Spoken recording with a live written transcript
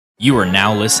You are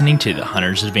now listening to the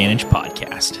Hunter's Advantage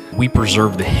podcast. We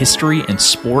preserve the history and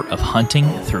sport of hunting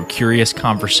through curious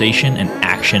conversation and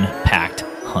action-packed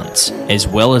hunts, as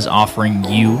well as offering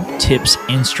you tips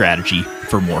and strategy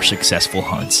for more successful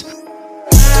hunts.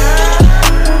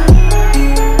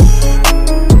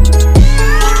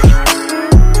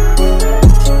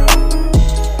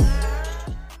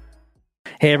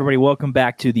 Hey everybody, welcome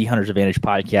back to the Hunter's Advantage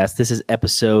podcast. This is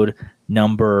episode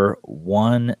number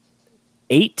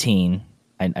 118.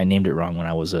 I named it wrong when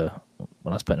I was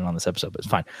putting it on this episode, but it's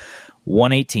fine.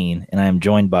 118, and I am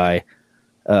joined by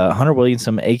Hunter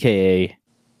Williamson, aka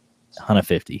Hunter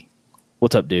 50.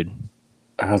 What's up, dude?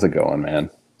 How's it going, man?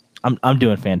 I'm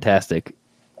doing fantastic.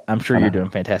 I'm sure you're doing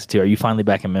fantastic too. Are you finally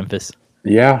back in Memphis?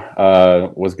 Yeah,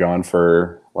 was gone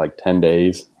for like 10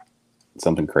 days.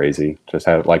 Something crazy. Just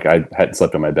I hadn't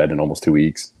slept in my bed in almost 2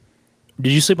 weeks.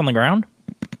 Did you sleep on the ground?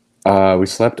 We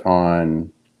slept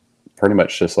on pretty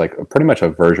much a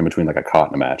version between like a cot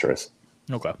and a mattress.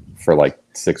 Okay. For like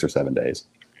 6 or 7 days.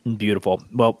 Beautiful.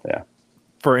 Well, yeah.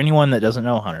 For anyone that doesn't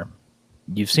know Hunter,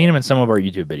 you've seen him in some of our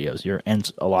YouTube videos. You're in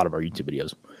a lot of our YouTube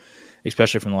videos,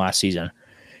 especially from the last season.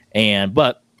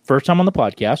 But first time on the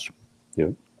podcast.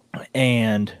 Yep.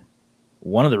 And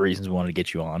one of the reasons we wanted to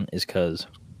get you on is because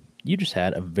you just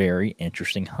had a very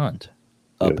interesting hunt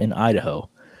up in Idaho,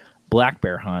 black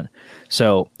bear hunt.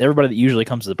 So everybody that usually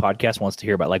comes to the podcast wants to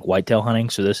hear about like whitetail hunting.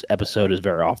 So this episode is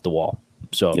very off the wall.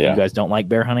 So if you guys don't like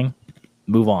bear hunting,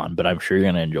 move on. But I'm sure you're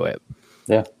going to enjoy it.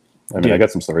 Yeah. I mean, I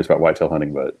got some stories about whitetail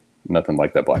hunting, but nothing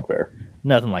like that black bear.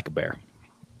 Nothing like a bear.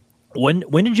 When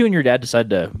did you and your dad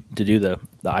decide to do the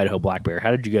Idaho black bear?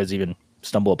 How did you guys even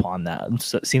stumble upon that?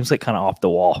 It seems like kind of off the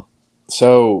wall.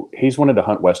 So he's wanted to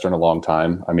hunt Western a long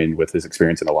time. I mean, with his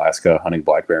experience in Alaska hunting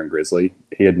black bear and grizzly,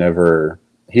 he had never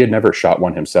shot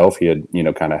one himself. He had,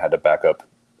 kind of had to back up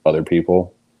other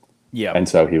people. Yeah. And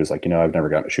so he was like, I've never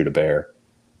gotten to shoot a bear.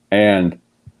 And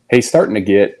he's starting to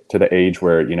get to the age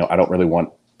where, I don't really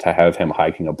want to have him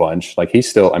hiking a bunch. Like he's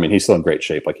still in great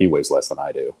shape. Like he weighs less than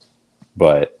I do.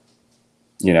 But,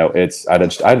 I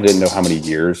didn't know how many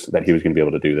years that he was going to be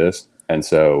able to do this. And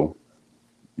so,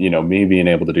 me being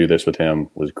able to do this with him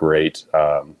was great.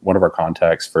 One of our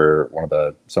contacts for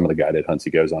some of the guided hunts he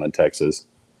goes on in Texas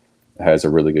has a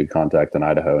really good contact in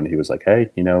Idaho. And he was like, hey,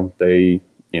 they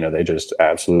just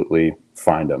absolutely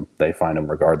find them. They find them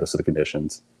regardless of the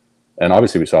conditions. And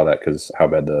obviously we saw that because how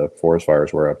bad the forest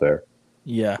fires were up there.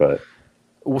 Yeah. But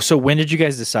so when did you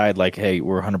guys decide like, hey,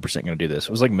 we're 100% going to do this?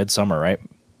 It was like midsummer, right?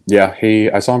 Yeah.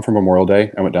 I saw him for Memorial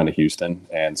Day. I went down to Houston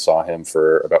and saw him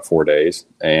for about 4 days.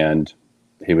 And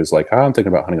he was like, I'm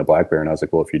thinking about hunting a black bear. And I was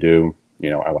like, well, if you do,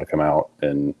 I want to come out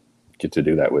and get to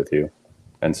do that with you.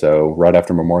 And so right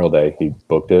after Memorial Day, he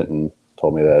booked it and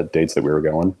told me the dates that we were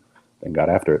going and got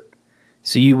after it.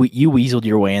 So you weaseled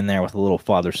your way in there with a little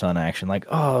father-son action. Like,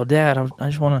 oh, Dad, I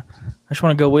just want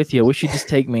to go with you. I wish you'd just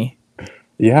take me.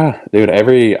 Yeah, dude.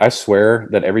 I swear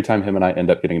that every time him and I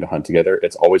end up getting to hunt together,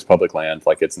 it's always public land.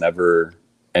 Like it's never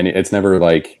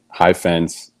like high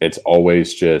fence. It's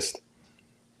always just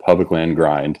public land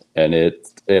grind. And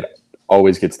it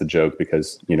always gets the joke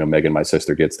because, Megan, my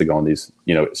sister, gets to go on these,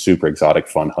 super exotic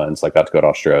fun hunts. Like got to go to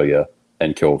Australia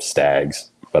and kill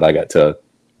stags, but I got to,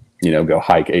 go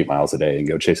hike 8 miles a day and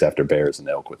go chase after bears and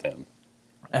elk with him.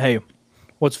 Hey,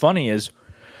 what's funny is,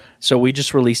 so we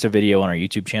just released a video on our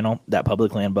YouTube channel, that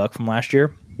public land buck from last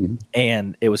year. Mm-hmm.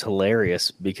 And it was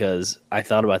hilarious because I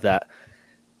thought about that.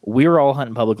 We were all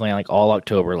hunting public land like all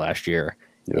October last year.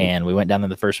 Yep. And we went down there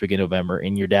the first week of November,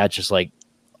 and your dad's just like,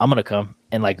 I'm going to come.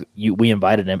 And like we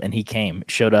invited him and he came,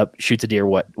 showed up, shoots a deer.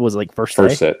 What was it, like first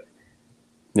sit?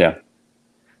 Yeah.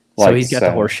 So he's got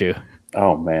the horseshoe.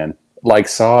 Oh man. Like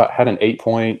had an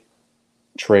 8-point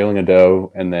trailing a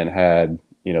doe and then had,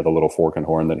 the little fork and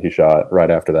horn that he shot right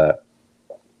after that.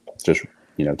 Just,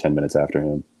 10 minutes after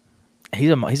him. He's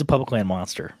a public land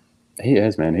monster. He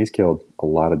is, man. He's killed a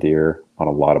lot of deer on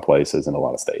a lot of places in a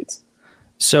lot of states.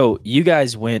 So you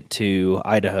guys went to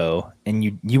Idaho, and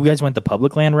you guys went the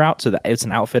public land route, so that it's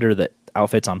an outfitter that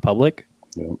outfits on public?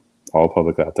 Yeah, all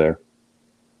public out there.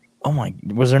 Oh my,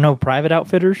 was there no private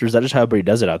outfitters, or is that just how everybody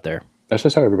does it out there? That's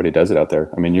just how everybody does it out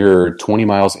there. I mean, you're 20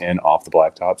 miles in off the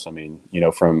blacktops. I mean,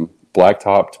 from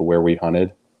blacktop to where we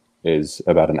hunted is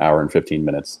about an hour and 15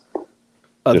 minutes.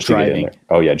 Of just driving. To get in there.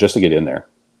 Oh yeah, just to get in there.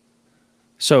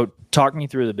 So talk me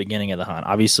through the beginning of the hunt.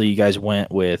 Obviously, you guys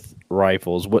went with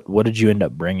rifles. What did you end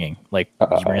up bringing? Like,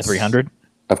 did you bring a 300?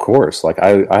 Of course. Like,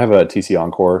 I have a TC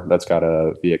Encore that's got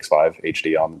a VX5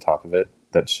 HD on the top of it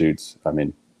that shoots,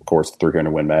 of course,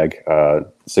 300 Win Mag.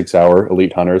 6 Hour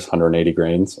Elite Hunters, 180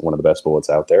 grains, one of the best bullets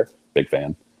out there. Big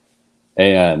fan.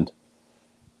 And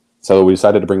So we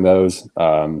decided to bring those.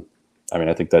 I mean,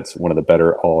 I think that's one of the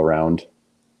better all around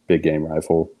big game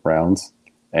rifle rounds.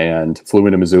 And flew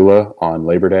into Missoula on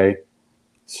Labor Day,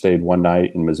 stayed one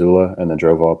night in Missoula, and then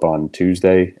drove up on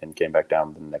Tuesday and came back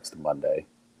down the next Monday.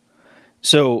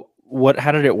 So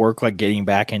how did it work, like getting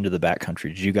back into the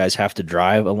backcountry? Did you guys have to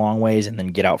drive a long ways and then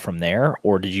get out from there?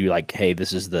 Or did you like, hey,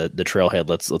 this is the trailhead,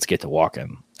 let's get to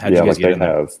walking? How did you guys get in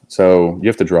there? So you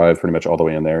have to drive pretty much all the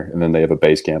way in there, and then they have a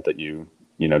base camp that you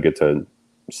get to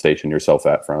station yourself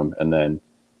at from. And then,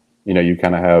 you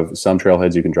kind of have some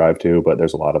trailheads you can drive to, but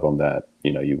there's a lot of them that,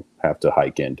 you have to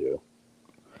hike into.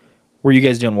 Were you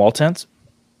guys doing wall tents?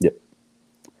 Yep.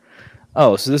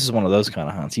 Oh, so this is one of those kind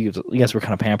of hunts. You guys were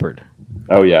kind of pampered.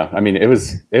 Oh yeah. I mean, it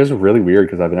was really weird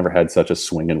because I've never had such a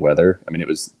swing in weather. I mean, it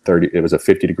was a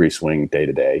 50-degree swing day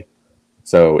to day.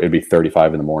 So it'd be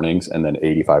 35 in the mornings and then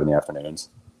 85 in the afternoons.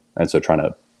 And so trying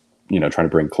to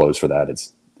bring clothes for that,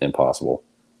 it's impossible.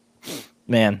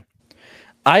 Man,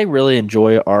 I really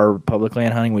enjoy our public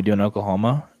land hunting we do in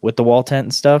Oklahoma with the wall tent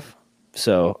and stuff.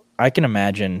 So I can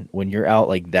imagine when you're out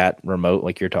like that remote,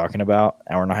 like you're talking about,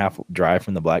 hour and a half drive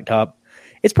from the blacktop,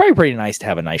 it's probably pretty nice to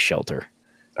have a nice shelter.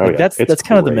 Oh, like yeah. That's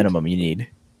kind of the minimum you need.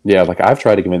 Yeah, like I've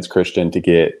tried to convince Christian to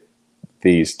get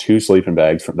these 2 sleeping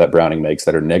bags that Browning makes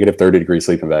that are negative 30-degree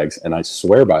sleeping bags, and I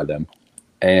swear by them.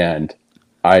 And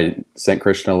I sent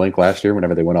Christian a link last year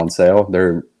whenever they went on sale.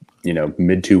 They're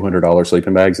mid $200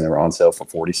 sleeping bags, and they were on sale for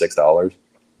 $46.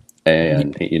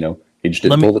 And he just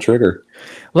didn't pull the trigger.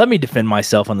 Let me defend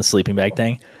myself on the sleeping bag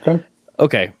thing.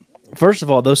 Okay. First of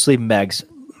all, those sleeping bags,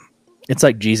 it's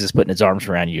like Jesus putting his arms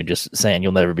around you and just saying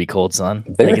you'll never be cold, son.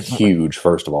 They're huge.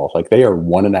 First of all, like they are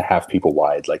 1.5 people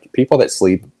wide. Like people that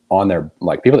sleep on their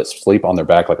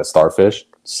back like a starfish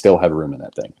still have room in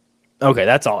that thing. Okay,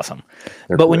 that's awesome.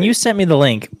 But when you sent me the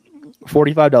link,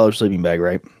 $45 sleeping bag,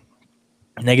 right?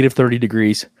 Negative 30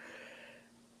 degrees.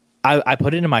 I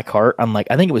put it in my cart. I'm like,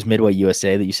 I think it was Midway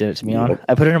USA that you sent it to me on.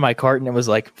 I put it in my cart and it was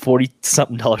like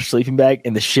 $40-something sleeping bag,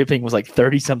 and the shipping was like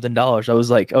 $30-something. I was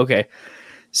like, okay,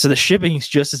 so the shipping is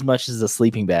just as much as the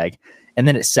sleeping bag. And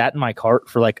then it sat in my cart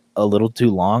for like a little too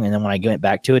long. And then when I went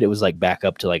back to it, it was like back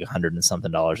up to like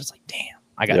 $100-something. It's like, damn,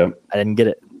 I didn't get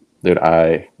it. Dude,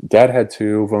 Dad had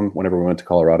 2 of them whenever we went to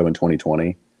Colorado in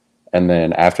 2020. And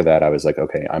then after that, I was like,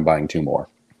 okay, I'm buying 2 more.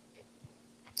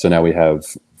 So now we have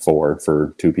 4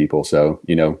 for 2 people. So,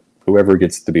 whoever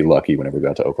gets to be lucky whenever we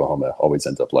go to Oklahoma always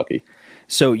ends up lucky.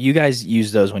 So you guys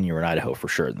used those when you were in Idaho for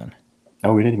sure then?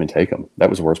 Oh, we didn't even take them. That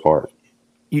was the worst part.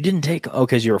 You didn't take them? Oh,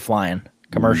 because you were flying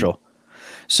commercial.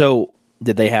 So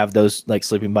did they have those like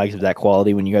sleeping bags of that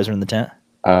quality when you guys were in the tent?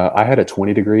 I had a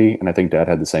 20-degree, and I think Dad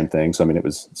had the same thing. So, I mean, it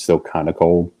was still kind of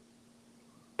cold,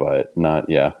 but not,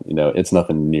 it's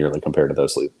nothing nearly compared to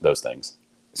those things.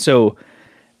 So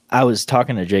I was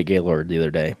talking to Jake Gaylord the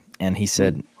other day, and he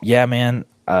said, yeah, man,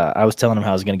 I was telling him how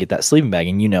I was going to get that sleeping bag.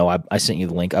 And, I sent you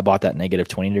the link. I bought that negative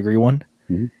 20-degree one.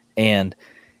 Mm-hmm. And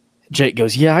Jake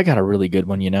goes, yeah, I got a really good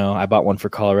one. I bought one for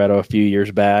Colorado a few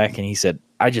years back. And he said,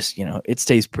 I just, it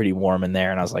stays pretty warm in there.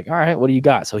 And I was like, all right, what do you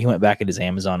got? So he went back at his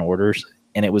Amazon orders,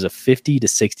 and it was a 50 to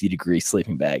 60-degree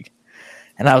sleeping bag.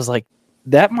 And I was like,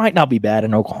 that might not be bad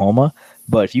in Oklahoma,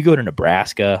 but if you go to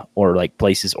Nebraska or like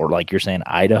places, or like you're saying,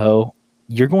 Idaho,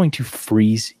 you're going to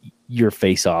freeze your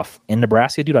face off. In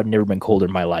Nebraska, dude, I've never been colder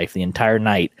in my life. The entire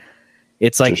night,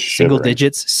 it's like single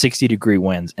digits, 60-degree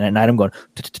winds. And at night I'm going,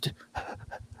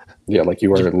 yeah, like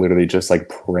you are literally just like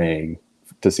praying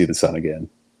to see the sun again.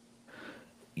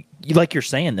 Like you're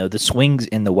saying, though, the swings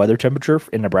in the weather temperature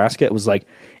in Nebraska, it was like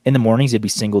in the mornings, it'd be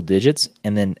single digits.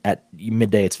 And then at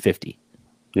midday, it's 50.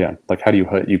 Yeah. Like how do you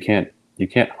hunt? You can't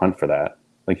hunt for that.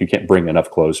 Like you can't bring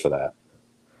enough clothes for that.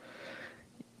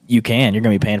 You can. You're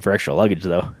going to be paying for extra luggage,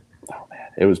 though. Oh, man.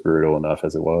 It was brutal enough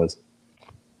as it was.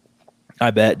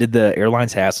 I bet. Did the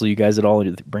airlines hassle you guys at all,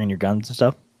 bringing your guns and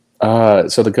stuff?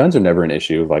 So the guns are never an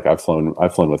issue. Like I've flown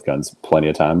with guns plenty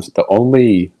of times. The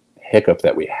only hiccup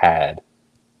that we had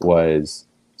was,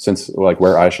 since like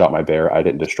where I shot my bear, I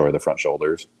didn't destroy the front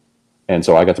shoulders. And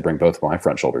so I got to bring both of my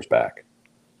front shoulders back.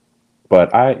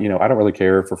 But I don't really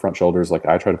care for front shoulders. Like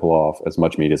I try to pull off as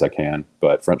much meat as I can,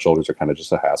 but front shoulders are kind of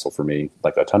just a hassle for me.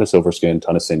 Like a ton of silver skin,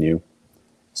 ton of sinew.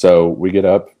 So we get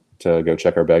up to go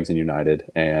check our bags in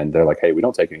United, and they're like, hey, we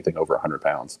don't take anything over 100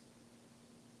 pounds.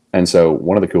 And so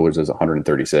one of the coolers is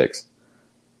 136.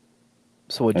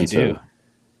 So what'd you do?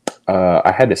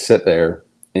 I had to sit there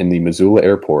in the Missoula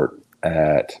airport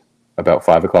at about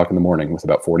 5 o'clock in the morning with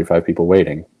about 45 people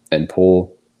waiting, and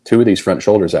pull 2 of these front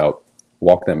shoulders out,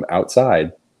 walk them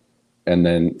outside, and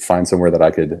then find somewhere that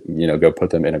I could, go put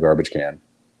them in a garbage can.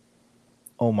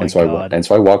 Oh my And so God.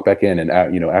 I walk back in, and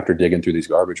after digging through these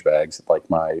garbage bags, like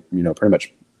my pretty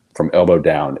much from elbow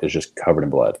down is just covered in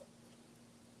blood,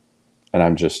 and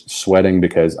I'm just sweating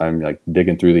because I'm like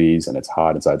digging through these, and it's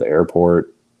hot inside the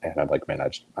airport, and I'm like, man,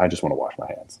 I just want to wash my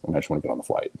hands, and I just want to get on the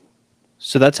flight.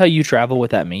 So that's how you travel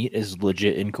with that meat, is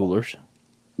legit in coolers?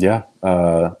 Yeah.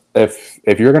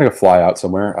 If you're going to fly out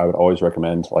somewhere, I would always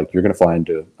recommend, like, you're going to fly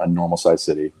into a normal sized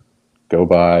city, go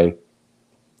buy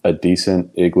a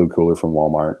decent igloo cooler from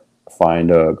Walmart,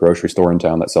 find a grocery store in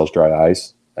town that sells dry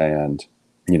ice, and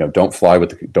don't fly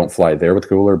there with the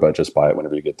cooler, but just buy it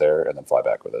whenever you get there and then fly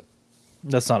back with it.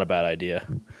 That's not a bad idea.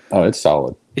 Oh, it's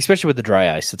solid. Especially with the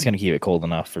dry ice. It's going to keep it cold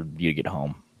enough for you to get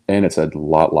home. And it's a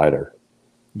lot lighter.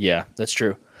 Yeah, that's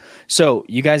true. So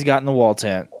you guys got in the wall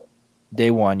tent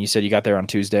day one. You said you got there on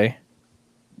Tuesday.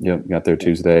 Yep, got there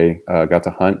Tuesday. Got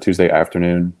to hunt Tuesday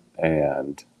afternoon,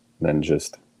 and then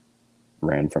just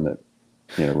ran from it.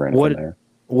 Ran from there.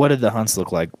 What did the hunts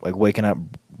look like? Like waking up,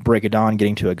 break of dawn,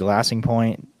 getting to a glassing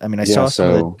point? I mean, I saw some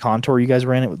of the contour you guys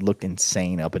ran. It looked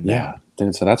insane up and down.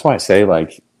 Yeah, so that's why I say,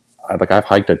 I've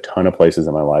hiked a ton of places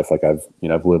in my life. Like I've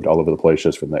lived all over the place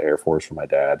just from the Air Force for my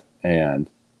dad, and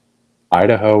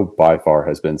Idaho by far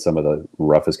has been some of the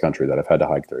roughest country that I've had to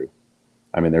hike through.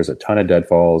 I mean, there's a ton of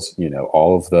deadfalls.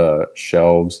 All of the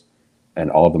shelves and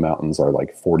all of the mountains are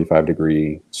like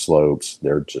 45-degree slopes.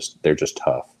 They're just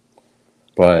tough.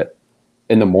 But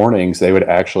in the mornings, they would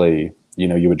actually,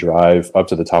 you would drive up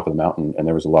to the top of the mountain, and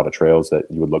there was a lot of trails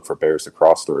that you would look for bears to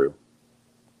cross through.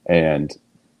 And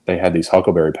they had these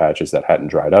huckleberry patches that hadn't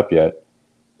dried up yet.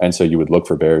 And so you would look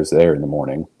for bears there in the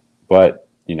morning. But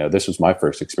this was my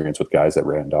first experience with guys that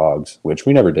ran dogs, which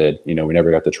we never did. We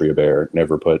never got to tree a bear,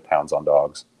 never put hounds on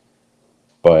dogs.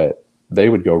 But they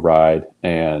would go ride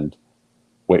and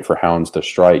wait for hounds to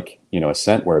strike, a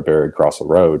scent where a bear had crossed the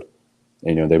road.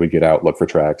 And, they would get out, look for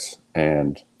tracks,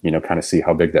 and, kind of see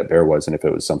how big that bear was and if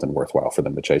it was something worthwhile for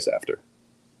them to chase after.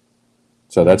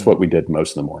 So that's what we did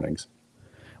most of the mornings.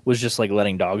 Was just like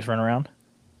letting dogs run around?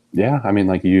 Yeah. I mean,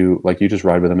 you just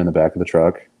ride with them in the back of the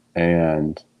truck,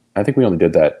 and I think we only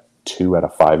did that 2 out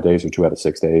of 5 days or 2 out of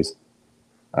 6 days.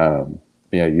 You're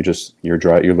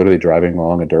literally driving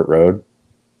along a dirt road,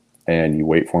 and you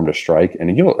wait for them to strike,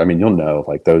 and you'll know,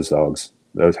 like, those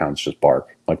hounds just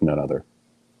bark like none other.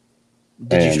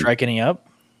 Did you strike any up?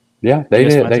 Yeah, they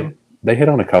did. They hit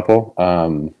on a couple.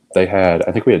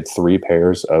 I think we had 3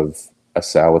 pairs of a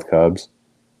sow with cubs,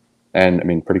 and I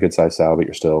mean, pretty good sized sow, but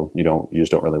you just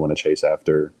don't really want to chase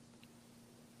after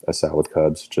a sow with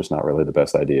cubs. Just not really the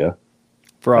best idea.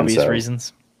 For obvious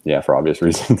reasons. Yeah, for obvious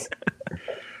reasons.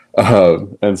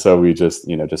 And so we just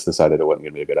decided it wasn't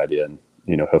going to be a good idea, and,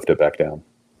 hoofed it back down.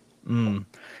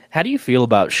 How do you feel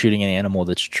about shooting an animal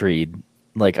that's treed?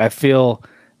 Like, I feel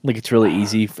like it's really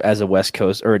easy as a West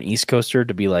Coast or an East Coaster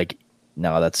to be like,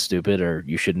 no, that's stupid, or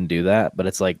you shouldn't do that. But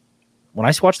it's like, when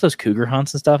I watch those cougar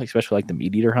hunts and stuff, especially like the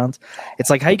meat eater hunts, it's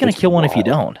like, how are you going to kill one if you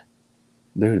don't?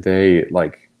 Dude,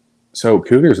 so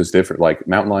cougars is different. Like,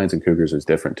 mountain lions and cougars is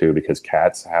different too, because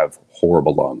cats have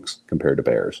horrible lungs compared to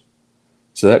bears.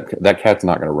 So that cat's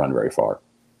not going to run very far.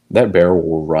 That bear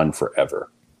will run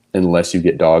forever unless you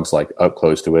get dogs like up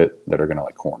close to it that are going to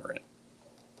like corner it.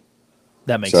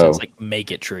 That makes sense. Like,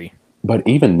 make it tree. But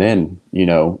even then,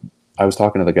 I was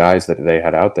talking to the guys that they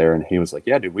had out there, and he was like,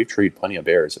 yeah, dude, we've treed plenty of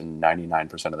bears, and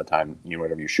 99% of the time,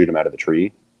 whenever you shoot them out of the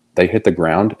tree, they hit the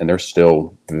ground and they're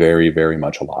still very, very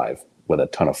much alive with a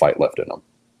ton of fight left in them.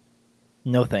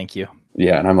 No, thank you.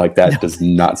 Yeah. And I'm like, that does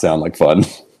not sound like fun.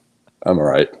 I'm all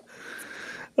right.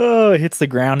 Oh, it hits the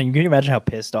ground, and you can imagine how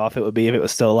pissed off it would be if it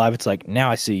was still alive. It's like, now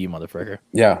I see you, motherfucker.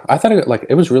 Yeah. I thought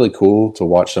it was really cool to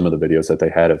watch some of the videos that they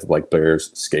had of like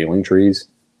bears scaling trees,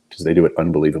 because they do it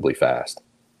unbelievably fast.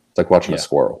 It's like watching a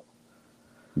squirrel.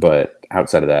 But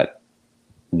outside of that,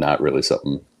 not really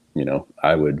something,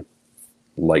 I would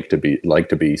like to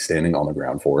be standing on the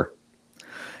ground for.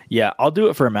 Yeah, I'll do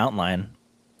it for a mountain lion.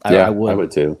 I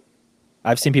would too.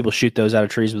 I've seen people shoot those out of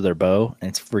trees with their bow, and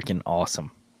it's freaking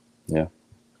awesome. Yeah.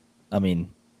 I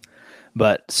mean,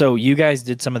 but so you guys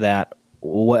did some of that.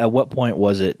 At what point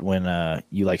was it when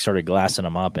you like started glassing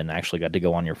them up and actually got to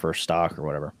go on your first stock or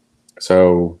whatever?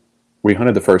 So we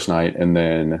hunted the first night, and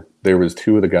then there was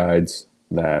 2 of the guides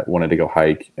that wanted to go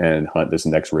hike and hunt this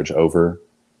next ridge over.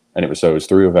 And it was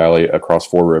through a valley across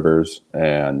 4 rivers,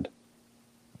 and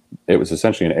it was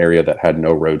essentially an area that had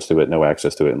no roads to it, no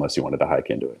access to it unless you wanted to hike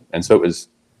into it. And so it was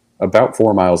about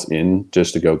 4 miles in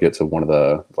just to go get to one of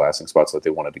the glassing spots that they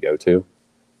wanted to go to.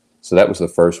 So that was the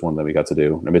first one that we got to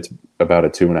do. I mean, it's about a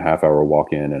 2.5 hour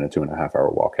walk in and a 2.5 hour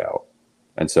walk out.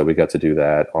 And so we got to do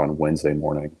that on Wednesday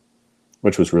morning.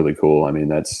 which was really cool. I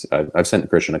mean, I've sent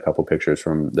Christian a couple pictures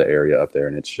from the area up there,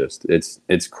 and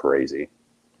it's crazy.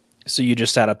 So you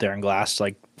just sat up there and glassed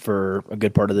like for a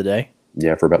good part of the day?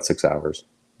 Yeah, for about 6 hours.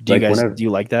 Do you guys do you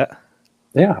like that?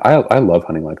 Yeah, I love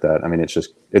hunting like that. I mean,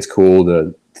 it's cool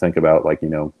to think about, like,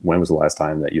 when was the last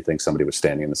time that you think somebody was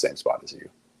standing in the same spot as you?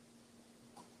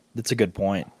 That's a good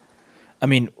point. I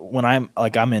mean, when I'm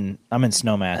in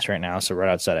Snowmass right now, so right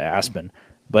outside of Aspen,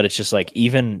 but it's just like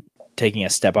even taking a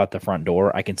step out the front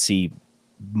door, I can see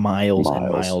miles and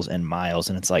miles and miles,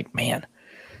 and it's like, man,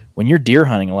 when you're deer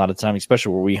hunting, a lot of times,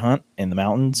 especially where we hunt in the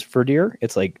mountains for deer,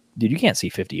 it's like, dude, you can't see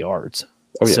 50 yards.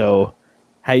 Oh, yeah. So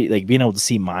how like being able to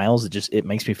see miles, it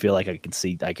makes me feel like I can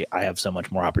see, like I have so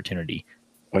much more opportunity.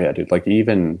 Oh yeah, dude. Like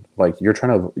even like you're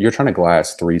trying to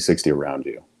glass 360 around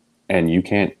you, and you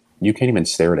can't even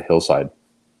stare at a hillside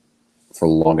for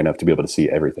long enough to be able to see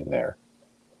everything there.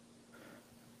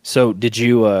 So did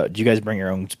you guys bring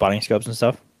your own spotting scopes and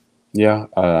stuff? Yeah,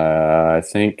 I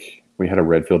think we had a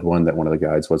Redfield one that one of the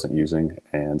guides wasn't using,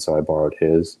 and so I borrowed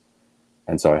his,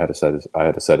 and so I had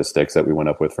a set of sticks that we went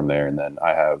up with from there, and then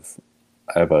I have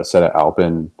a set of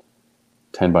Alpen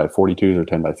 10x42s or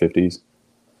 10x50s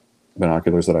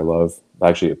binoculars that I love. I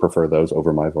actually prefer those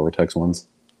over my Vortex ones,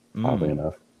 oddly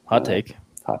enough. Hot take.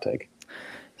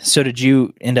 So did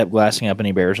you end up glassing up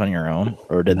any bears on your own,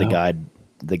 or did the guide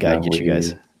get you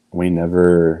guys? We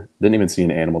never didn't even see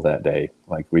an animal that day.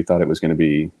 Like, we thought it was going to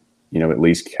be, at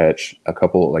least catch a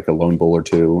couple, like a lone bull or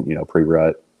two,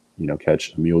 pre-rut,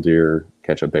 catch a mule deer,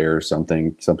 catch a bear,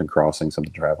 something crossing,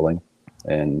 something traveling,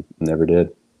 and never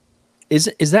did.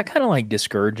 Is that kind of like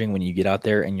discouraging when you get out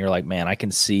there and you're like, man, I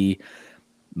can see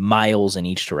miles in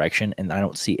each direction and I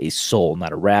don't see a soul,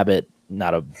 not a rabbit,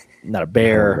 not a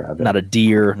bear, not a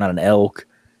deer, not an elk?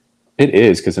 It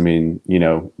is, because I mean,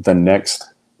 the next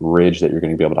ridge that you're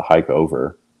going to be able to hike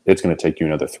over, it's going to take you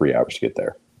another 3 hours to get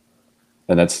there,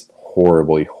 and that's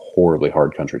horribly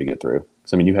hard country to get through.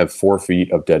 So I mean, you have 4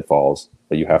 feet of deadfalls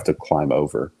that you have to climb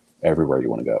over everywhere you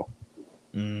want to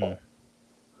go.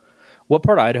 What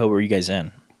part of Idaho were you guys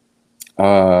in?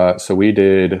 So we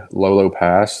did Lolo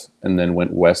Pass and then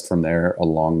went west from there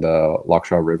along the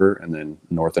Lochshaw River and then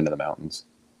north into the mountains.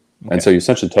 Okay. And so you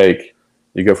essentially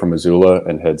you go from Missoula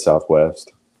and head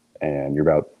southwest, and you're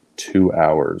about 2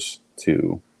 hours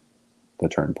to the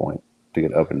turn point to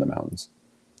get up in the mountains.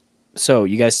 So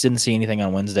you guys didn't see anything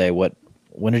on Wednesday.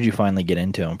 When did you finally get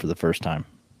into them for the first time?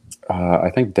 I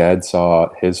think Dad saw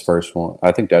his first one.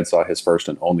 I think Dad saw his first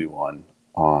and only one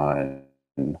on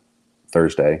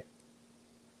Thursday,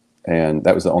 and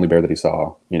that was the only bear that he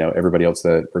saw. Everybody else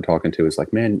that we're talking to is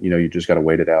like, man, you just got to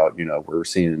wait it out. We're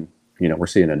seeing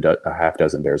a half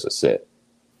dozen bears a sit,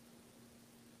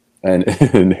 and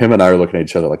him and I are looking at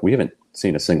each other like we haven't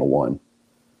seen a single one.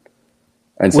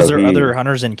 And was there other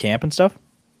hunters in camp and stuff?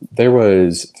 There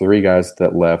was 3 guys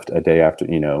that left a day after.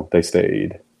 They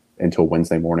stayed until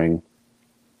Wednesday morning.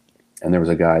 And there was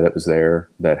a guy that was there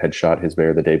that had shot his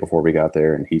bear the day before we got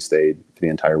there, and he stayed for the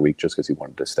entire week just because he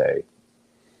wanted to stay.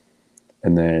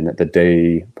 And then the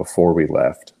day before we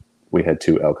left, we had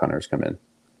 2 elk hunters come in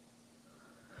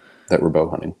that were bow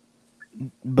hunting.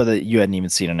 But you hadn't even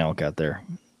seen an elk out there.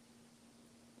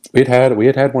 We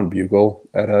had had one bugle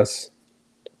at us.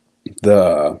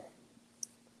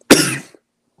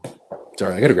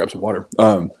 Sorry, I got to grab some water.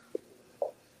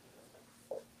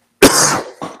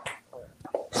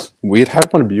 We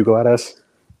had one bugle at us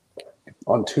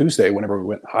on Tuesday whenever we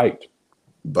went and hiked.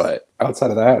 But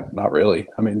outside of that, not really.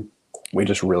 I mean, we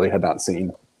just really had not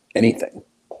seen anything.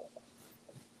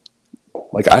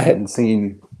 Like, I hadn't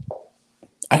seen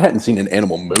an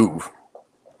animal move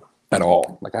at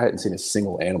all. Like, I hadn't seen a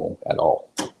single animal at all.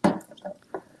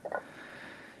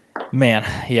 Man,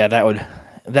 yeah,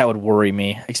 that would worry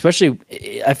me. Especially,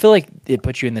 I feel like it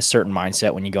puts you in this certain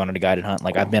mindset when you go on a guided hunt.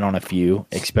 Like, I've been on a few,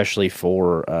 especially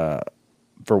for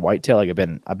whitetail. Like, I've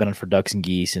been on for ducks and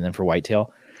geese, and then for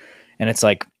whitetail. And it's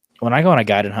like when I go on a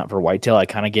guided hunt for whitetail, I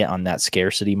kind of get on that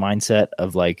scarcity mindset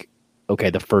of like, okay,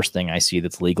 the first thing I see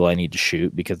that's legal, I need to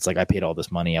shoot, because it's like I paid all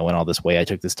this money, I went all this way, I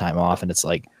took this time off, and it's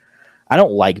like I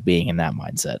don't like being in that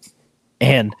mindset.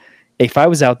 And if I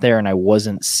was out there and I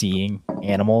wasn't seeing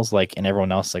animals, like, and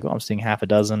everyone else like, oh, I'm seeing half a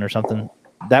dozen or something,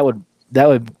 that would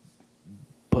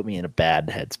put me in a bad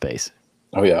headspace.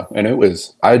 Oh yeah, and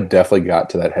I definitely got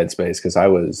to that headspace because I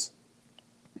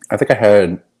think I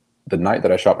had the night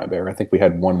that I shot my bear. I think we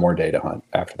had one more day to hunt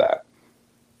after that,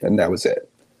 and that was it.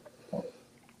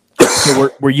 So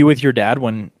were you with your dad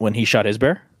when he shot his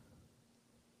bear?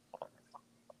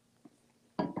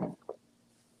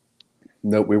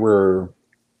 No, we were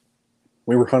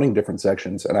hunting different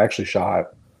sections, and I actually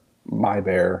shot my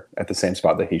bear at the same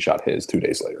spot that he shot his 2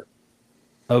 days later.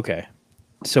 Okay.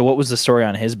 So what was the story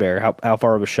on his bear? How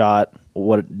far of a shot?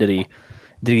 What did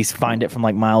he find it from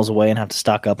like miles away and have to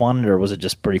stock up on it, or was it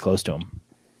just pretty close to him?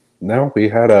 No, we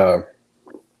had a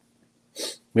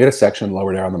section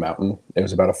lower down the mountain. It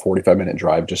was about a 45-minute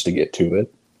drive just to get to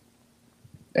it.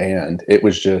 And it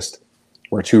was just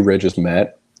where two ridges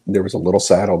met. There was a little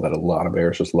saddle that a lot of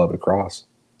bears just love to cross.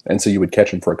 And so you would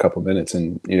catch them for a couple minutes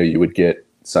and, you would get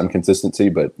some consistency,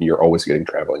 but you're always getting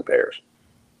traveling bears.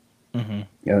 Mm-hmm.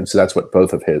 And so that's what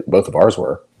both of ours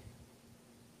were.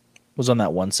 Was on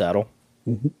that one saddle.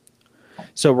 Mm-hmm.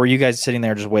 So were you guys sitting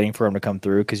there just waiting for him to come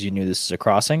through because you knew this is a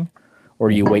crossing? Or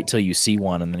do you wait till you see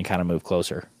one and then kind of move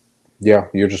closer? Yeah,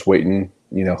 you're just waiting,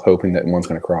 hoping that one's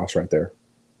going to cross right there.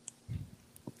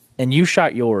 And you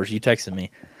shot yours. You texted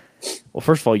me. Well,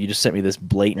 first of all, you just sent me this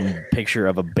blatant picture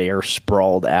of a bear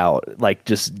sprawled out, like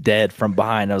just dead from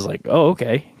behind. I was like, oh,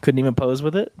 okay. Couldn't even pose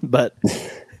with it. But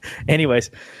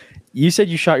anyways, you said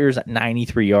you shot yours at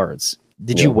 93 yards.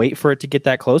 Did you wait for it to get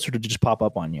that close, or did it just pop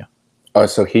up on you?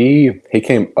 So he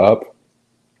came up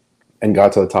and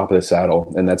got to the top of the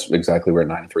saddle, and that's exactly where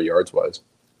 93 yards was.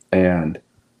 And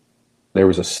there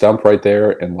was a stump right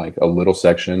there and like a little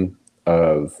section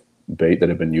of bait that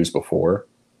had been used before.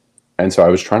 And so I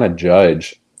was trying to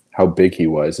judge how big he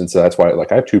was. And so that's why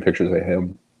I have two pictures of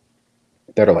him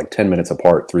that are like 10 minutes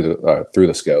apart through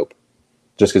the scope,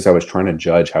 just because I was trying to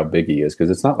judge how big he is. Because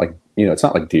it's not like, it's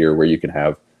not like deer where you can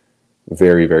have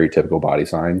very, very typical body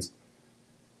signs.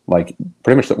 Like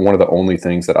pretty much one of the only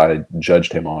things that I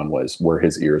judged him on was where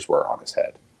his ears were on his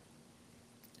head.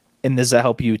 And does that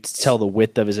help you tell the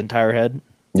width of his entire head?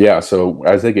 Yeah, so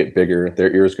as they get bigger,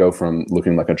 their ears go from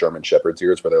looking like a German Shepherd's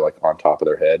ears, where they're like on top of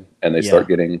their head, and they start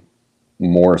getting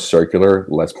more circular,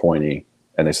 less pointy,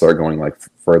 and they start going like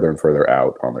further and further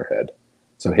out on their head.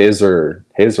 So his are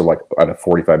like at a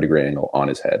 45-degree angle on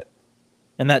his head.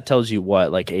 And that tells you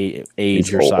what, like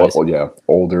age or old, size? Well, yeah,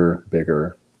 older,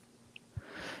 bigger.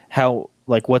 How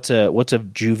like what's a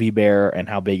juvie bear, and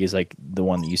how big is like the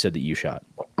one that you said that you shot?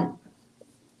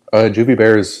 Juvie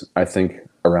bear is, I think,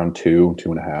 around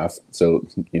 2.5. So,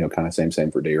 kind of same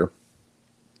for deer.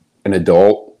 An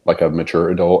adult, like a mature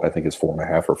adult, I think is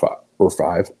 4.5 or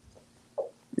 5.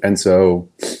 And so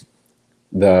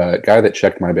the guy that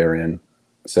checked my bear in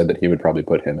said that he would probably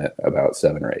put him at about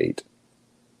 7 or 8.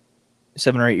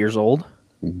 7 or 8 years old?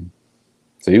 Mm-hmm.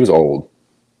 So he was old.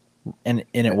 And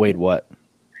it weighed what?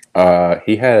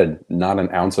 He had not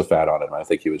an ounce of fat on him. I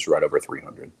think he was right over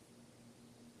 300.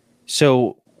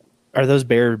 So are those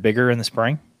bears bigger in the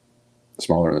spring?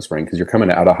 Smaller in the spring, because you're coming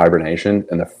out of hibernation,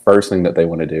 and the first thing that they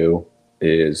want to do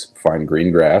is find green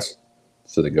grass.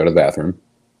 So they go to the bathroom,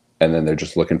 and then they're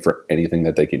just looking for anything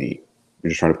that they can eat. You're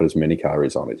just trying to put as many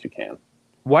calories on as you can.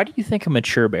 Why do you think a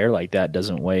mature bear like that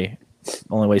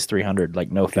only weighs 300,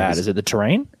 like no fat? Is it the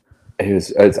terrain? I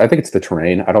think it's the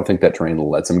terrain. I don't think that terrain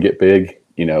lets them get big.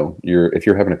 If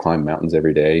you're having to climb mountains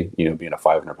every day, being a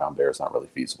 500-pound bear is not really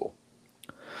feasible.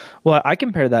 Well, I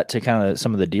compare that to kind of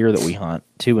some of the deer that we hunt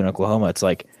too in Oklahoma. It's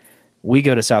like we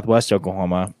go to Southwest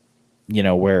Oklahoma,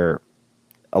 where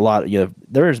a lot,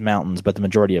 there's mountains, but the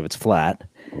majority of it's flat.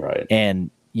 Right.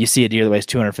 And you see a deer that weighs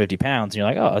 250 pounds, and you're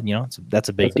like, oh, that's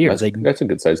a big deer. That's a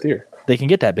good sized deer. They can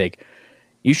get that big.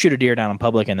 You shoot a deer down in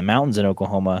public in the mountains in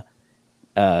Oklahoma,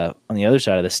 on the other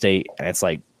side of the state, and it's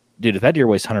like, dude, if that deer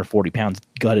weighs 140 pounds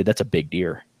gutted, that's a big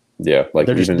deer. Yeah, like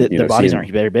their bodies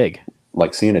aren't very big.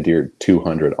 Like seeing a deer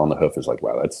 200 on the hoof is like,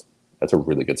 wow, that's a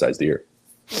really good sized deer.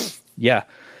 Yeah,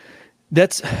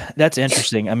 that's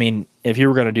interesting. I mean, if you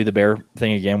were going to do the bear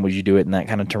thing again, would you do it in that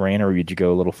kind of terrain, or would you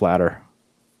go a little flatter?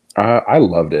 I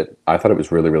loved it. I thought it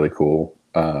was really, really cool.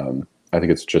 I think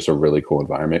it's just a really cool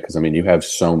environment because, you have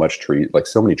so much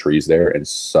so many trees there, and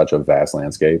such a vast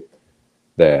landscape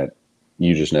that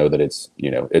you just know that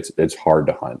it's hard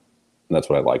to hunt. And that's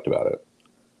what I liked about it.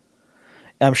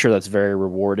 I'm sure that's very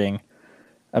rewarding.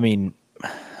 I mean,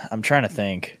 I'm trying to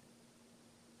think.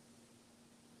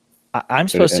 I'm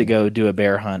supposed to go do a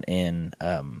bear hunt in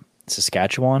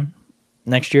Saskatchewan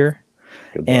next year.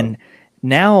 And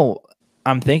now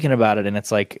I'm thinking about it, and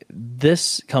it's like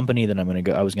this company that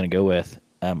I was going to go with,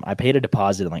 I paid a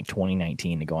deposit in like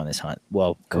 2019 to go on this hunt.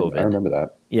 Well, COVID. I remember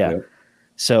that. Yeah.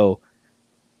 So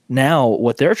now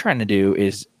what they're trying to do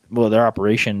is, their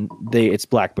operation, it's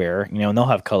black bear, and they'll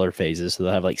have color phases. So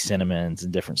they'll have like cinnamons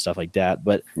and different stuff like that,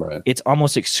 but It's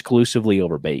almost exclusively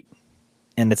over bait.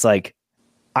 And it's like,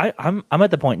 I'm at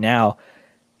the point now,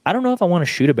 I don't know if I want to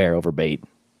shoot a bear over bait.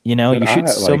 You shoot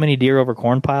so many deer over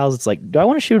corn piles. It's like, do I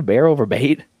want to shoot a bear over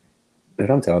bait? And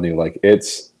I'm telling you, like,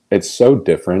 it's so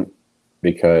different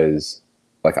because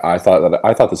Like I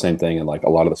thought the same thing, and like a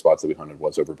lot of the spots that we hunted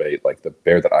was over bait. Like the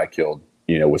bear that I killed,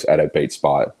 was at a bait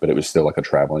spot, but it was still like a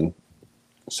traveling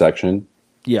section.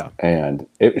 Yeah. And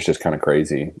it was just kind of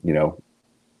crazy,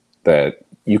 that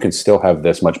you can still have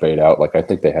this much bait out. Like I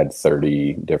think they had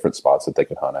 30 different spots that they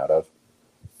could hunt out of,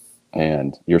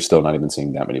 and you're still not even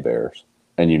seeing that many bears.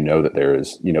 And that there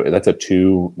is, that's a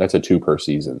two per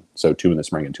season. So 2 in the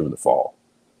spring and 2 in the fall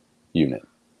unit.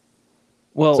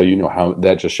 Well, so how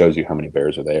that just shows you how many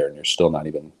bears are there, and you're still not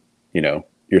even,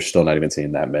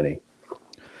 seeing that many.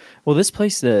 Well, this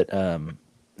place that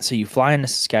so you fly into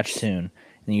Saskatchewan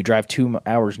and you drive 2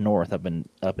 hours north up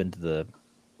into the,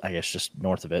 I guess just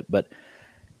north of it, but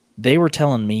they were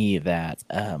telling me that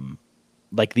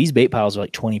like these bait piles are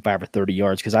like 25 or 30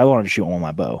 yards because I wanted to shoot one with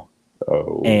my bow.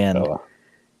 Oh, and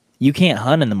you can't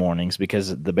hunt in the mornings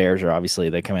because the bears are obviously,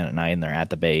 they come in at night and they're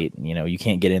at the bait. You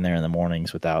can't get in there in the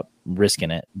mornings without risking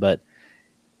it. But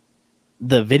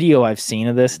the video I've seen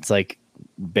of this, it's like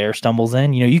bear stumbles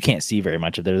in. You can't see very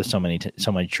much of there. There's so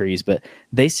many trees. But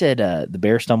they said the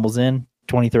bear stumbles in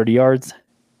 20, 30 yards,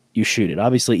 you shoot it.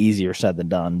 Obviously easier said than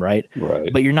done, right?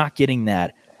 Right. But you're not getting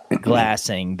that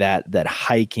glassing, that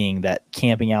hiking, that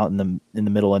camping out in the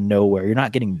middle of nowhere. You're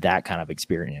not getting that kind of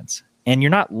experience. And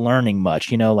you're not learning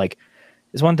much, like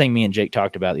there's one thing me and Jake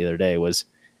talked about the other day was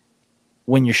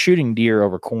when you're shooting deer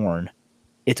over corn,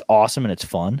 it's awesome and it's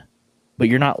fun, but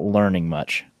you're not learning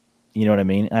much. You know what I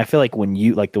mean? And I feel like when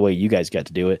you, like the way you guys got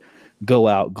to do it, go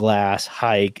out, glass,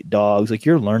 hike, dogs, like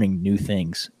you're learning new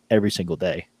things every single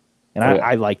day. And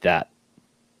I like that.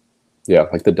 Yeah.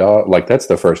 Like the dog, like that's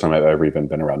the first time I've ever even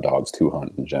been around dogs to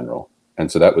hunt in general.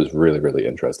 And so that was really, really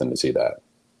interesting to see that.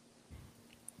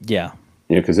 Yeah.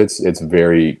 Because it's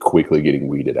very quickly getting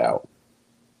weeded out.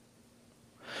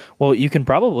 Well, you can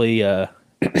probably see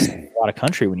a lot of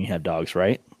country when you have dogs,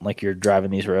 right? Like you're driving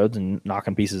these roads and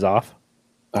knocking pieces off.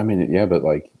 I mean, yeah, but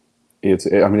like it's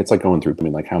like going through. I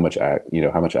mean, like how much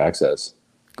access?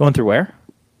 Going through where?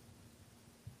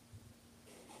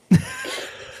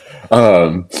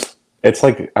 It's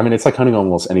like hunting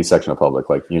almost any section of public.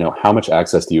 Like how much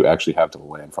access do you actually have to the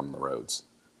land from the roads?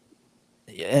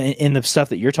 In the stuff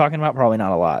that you're talking about, probably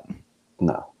not a lot.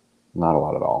 No, not a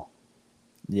lot at all.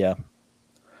 Yeah.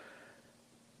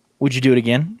 Would you do it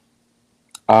again?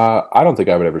 I don't think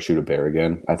I would ever shoot a bear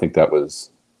again. I think that was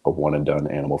a one and done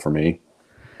animal for me.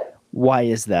 Why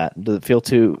is that? Does it feel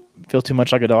too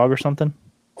much like a dog or something?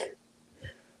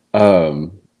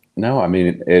 No, I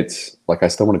mean it's like I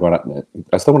still want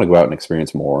to go out and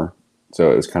experience more. So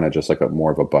it was kind of just like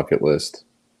more of a bucket list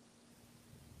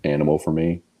animal for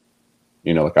me.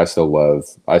 Like I still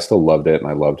loved it and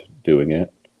I loved doing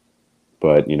it.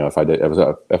 But if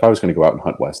I was going to go out and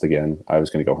hunt west again, I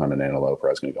was going to go hunt an antelope or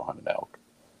I was going to go hunt an elk.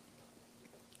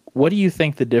 What do you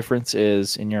think the difference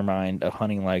is in your mind of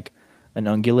hunting like an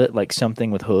ungulate, like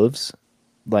something with hooves,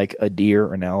 like a deer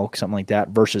or an elk, something like that,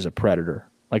 versus a predator?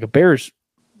 Like a bear's,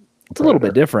 it's a little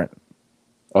bit different.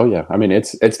 Oh yeah, I mean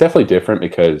it's definitely different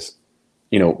because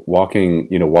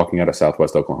walking out of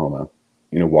Southwest Oklahoma,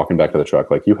 walking back to the truck,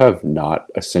 like you have not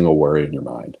a single worry in your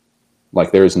mind.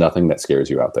 Like there is nothing that scares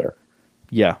you out there.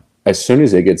 Yeah. As soon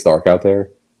as it gets dark out there,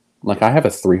 like I have a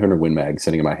 300 Win Mag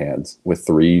sitting in my hands with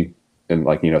 3 in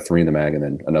the mag and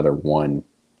then another 1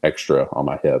 extra on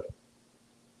my hip.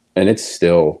 And it's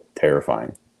still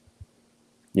terrifying.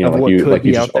 Of what could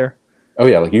be out there? Oh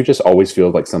yeah. Like you just always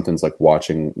feel like something's like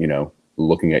watching,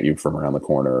 looking at you from around the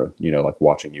corner, like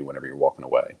watching you whenever you're walking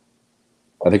away.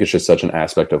 I think it's just such an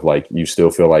aspect of like, you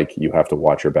still feel like you have to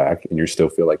watch your back and you still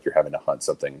feel like you're having to hunt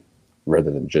something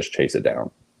rather than just chase it down.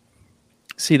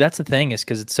 See, that's the thing is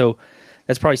because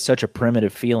that's probably such a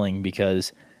primitive feeling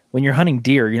because when you're hunting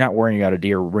deer, you're not worrying about a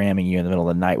deer ramming you in the middle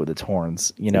of the night with its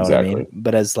horns. You know Exactly. what I mean?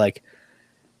 But as like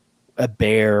a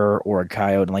bear or a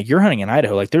coyote, and like you're hunting in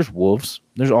Idaho, like there's wolves,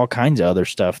 there's all kinds of other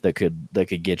stuff that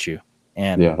could get you.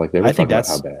 And yeah, like they were I think talking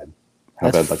that's about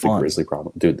how bad like fun. the grizzly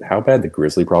problem, dude. How bad the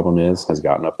grizzly problem has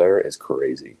gotten up there is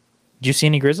crazy. Did you see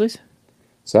any grizzlies?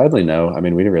 Sadly, no. I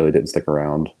mean, we really didn't stick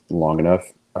around long enough.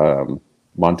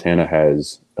 Montana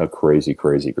has a crazy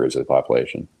grizzly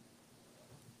population,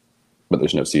 but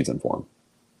there's no season for them.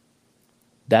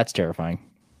 That's terrifying.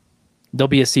 There'll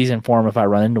be a season for them if I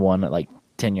run into one at like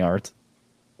 10 yards.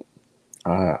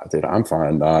 Dude, I'm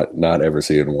fine not ever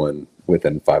seeing one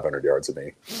within 500 yards of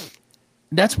me.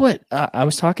 That's what I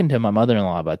was talking to my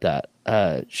mother-in-law about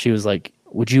that. She was like,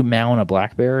 would you mount a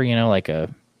black bear,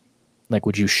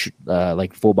 would you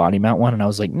like full body mount one? And I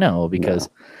was like, no, because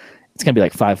it's going to be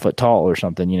like 5 foot tall or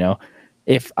something,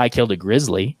 If I killed a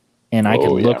grizzly and I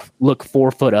could look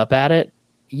 4 foot up at it,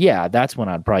 yeah, that's when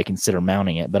I'd probably consider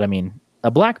mounting it. But I mean,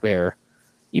 a black bear,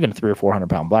 even a 300 or 400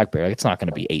 pound black bear, like, it's not going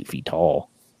to be 8 feet tall.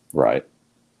 Right.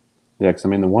 Yeah, because I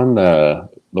mean the one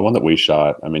that we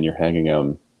shot, I mean you're hanging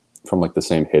him from like the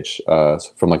same hitch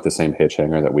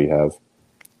hanger that we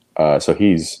have. So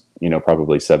he's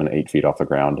probably 7 to 8 feet off the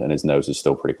ground, and his nose is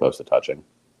still pretty close to touching.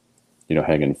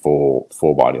 Hanging full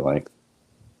body length.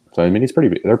 So I mean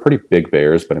they're pretty big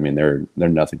bears, but I mean they're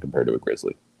nothing compared to a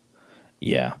grizzly.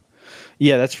 Yeah,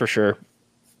 that's for sure.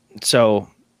 So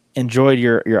enjoyed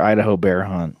your Idaho bear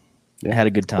hunt. Yeah, had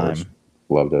a good time.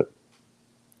 Loved it.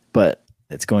 But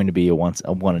it's going to be a one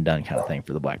and done kind of thing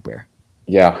for the black bear.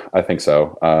 Yeah, I think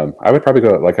so. I would probably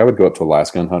I would go up to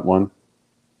Alaska and hunt one,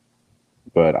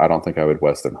 but I don't think I would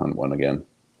Western hunt one again.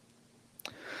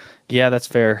 Yeah, that's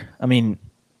fair. I mean,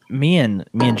 me and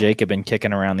Jake have been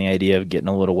kicking around the idea of getting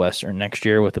a little Western next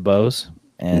year with the bows,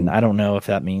 and I don't know if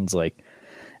that means like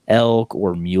elk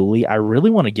or muley. I really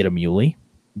want to get a muley,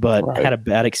 but had a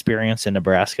bad experience in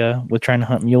Nebraska with trying to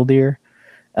hunt mule deer.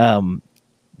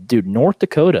 Dude, North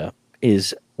Dakota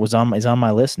is on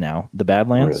my list now. The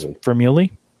Badlands for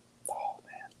muley. Oh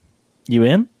man, you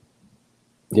in?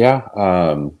 Yeah,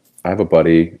 I have a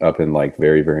buddy up in like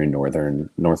very very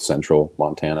north central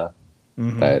Montana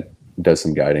that does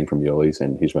some guiding for muleys,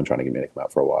 and he's been trying to get me to come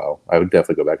out for a while. I would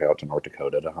definitely go back out to North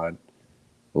Dakota to hunt.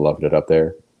 Loved it up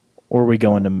there. Or we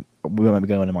might be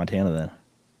going to Montana then.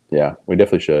 Yeah, we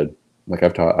definitely should. Like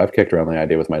I've kicked around the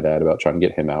idea with my dad about trying to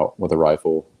get him out with a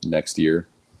rifle next year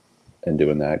and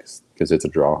doing that because it's a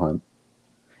draw hunt.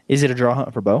 Is it a draw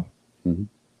hunt for bow? Mm-hmm.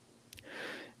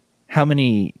 How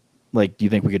many do you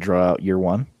think we could draw out year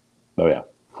one? Oh yeah,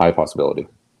 high possibility.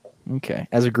 Okay,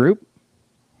 as a group?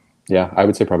 Yeah, I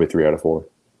would say probably 3 out of 4.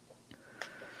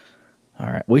 All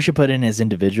right, we should put in as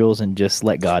individuals and just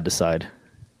let God decide.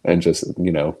 And just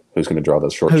who's going to draw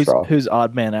those short straw? Who's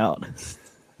odd man out?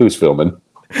 Who's filming?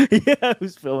 Yeah,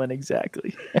 who's filming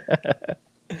exactly?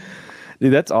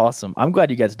 Dude, that's awesome. I'm glad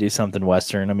you got to do something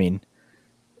Western. I mean,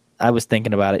 I was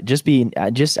thinking about it.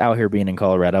 Just out here being in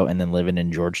Colorado and then living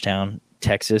in Georgetown,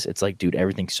 Texas. It's like, dude,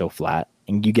 everything's so flat.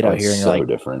 And you get out here and you're like,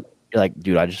 different. You're like,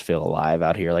 dude, I just feel alive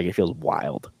out here. Like, it feels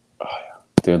wild. Oh,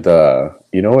 yeah. Dude,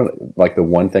 what? Like the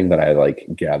one thing that I like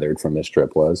gathered from this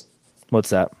trip was,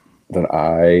 what's that?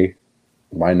 That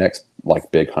my next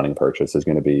like big hunting purchase is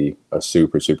going to be a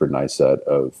super super nice set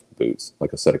of boots,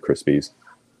 like a set of Crispies.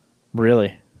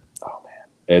 Really? Oh man,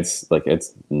 it's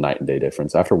night and day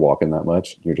difference. After walking that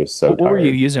much, you're just so tired. What were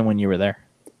you using when you were there?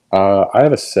 I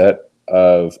have a set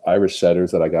of Irish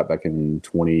setters that I got back in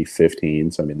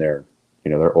 2015. So I mean, they're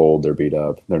old, they're beat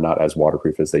up, they're not as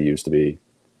waterproof as they used to be.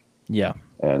 Yeah,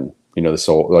 and the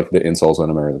sole, like the insoles on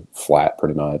them are flat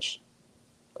pretty much,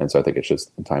 and so I think it's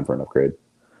just time for an upgrade.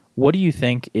 What do you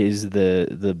think is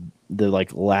the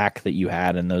like lack that you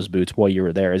had in those boots while you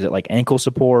were there? Is it like ankle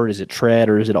support? Is it tread?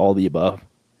 Or is it all the above?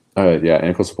 Yeah,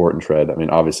 ankle support and tread. I mean,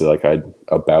 obviously, like I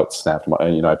about snapped my,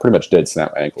 I pretty much did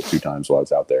snap my ankle 2 times while I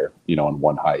was out there, on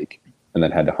one hike, and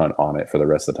then had to hunt on it for the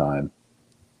rest of the time.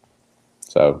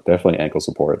 So definitely ankle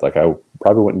support. Like I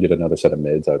probably wouldn't get another set of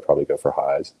mids. I'd probably go for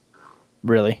highs.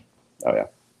 Really? Oh yeah.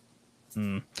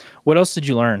 What else did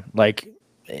you learn? Like,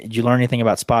 did you learn anything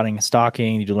about spotting and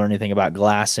stalking? Did you learn anything about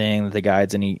glassing? The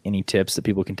guides, any tips that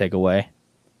people can take away?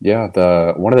 Yeah,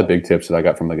 one of the big tips that I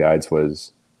got from the guides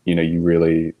was, you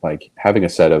really like having a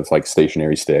set of like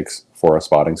stationary sticks for a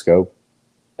spotting scope,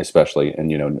 especially,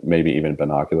 and maybe even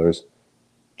binoculars,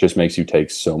 just makes you take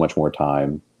so much more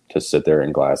time to sit there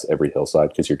and glass every hillside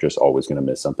because you're just always going to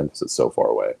miss something because it's so far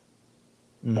away.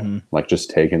 Mm-hmm. Like just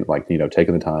taking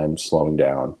the time, slowing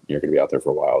down. You're going to be out there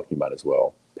for a while. You might as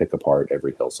well pick apart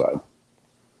every hillside.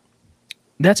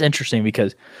 That's interesting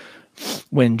because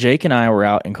when Jake and I were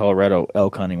out in Colorado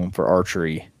elk hunting for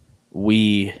archery,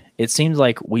 it seems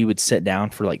like we would sit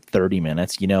down for like 30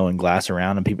 minutes, and glass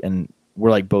around, and we're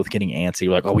like both getting antsy.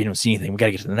 We're like, oh, we don't see anything. We got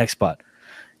to get to the next spot,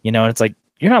 and it's like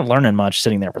you're not learning much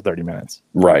sitting there for 30 minutes.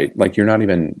 Right. Like you're not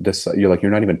even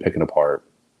picking apart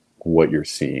what you're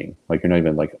seeing. Like you're not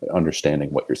even like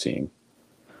understanding what you're seeing.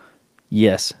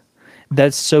 Yes.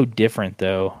 That's so different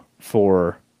though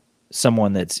for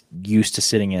someone that's used to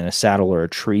sitting in a saddle or a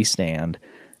tree stand.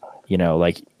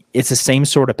 Like it's the same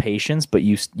sort of patience, but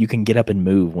you can get up and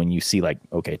move when you see like,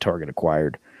 okay, target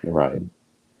acquired. Right.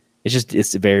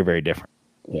 It's very, very different.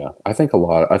 Yeah. I think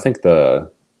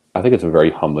it's a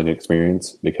very humbling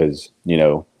experience because,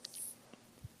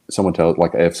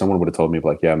 if someone would have told me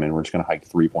like, yeah, man, we're just going to hike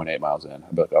 3.8 miles in.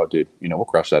 I'd be like, oh dude, we'll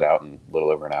crush that out in a little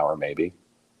over an hour, maybe.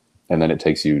 And then it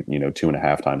takes you,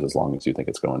 2.5 times as long as you think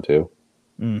it's going to.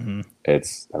 Mm-hmm.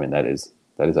 That is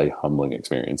a humbling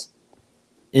experience.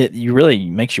 It really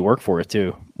makes you work for it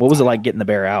too. What was it like getting the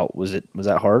bear out? Was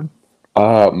that hard?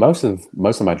 Most of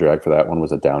my drag for that one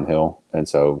was a downhill, and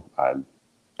so I'm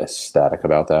ecstatic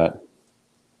about that.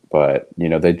 But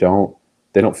they don't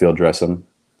field dress them,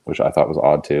 which I thought was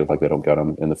odd too. Like they don't gut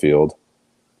them in the field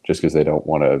just because they don't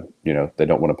want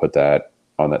to put that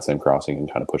on that same crossing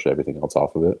and kind of push everything else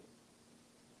off of it.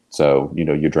 So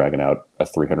you're dragging out a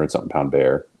 300 something pound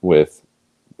bear with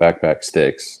backpack,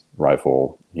 sticks,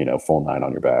 rifle, full 9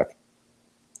 on your back,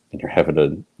 and you're having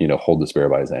to hold this bear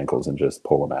by his ankles and just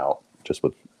pull him out just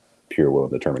with pure will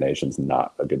and determination is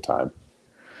not a good time.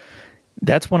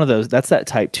 That's one of those. That's that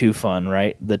type 2 fun,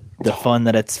 right? The fun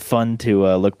that it's fun to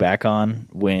look back on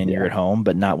when you're at home,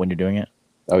 but not when you're doing it.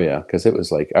 Oh yeah, because it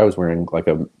was like I was wearing like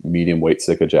a medium weight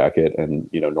Sitka jacket and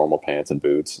normal pants and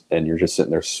boots, and you're just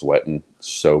sitting there sweating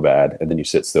so bad, and then you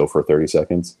sit still for 30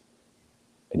 seconds,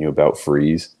 and you about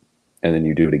freeze, and then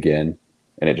you do it again,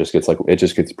 and it just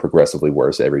gets progressively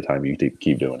worse every time you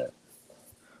keep doing it.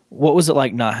 What was it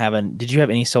like not having? Did you have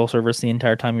any cell service the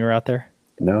entire time you were out there?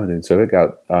 No, dude. So it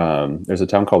got there's a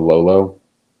town called Lolo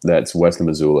that's west of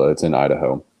Missoula. It's in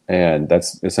Idaho, and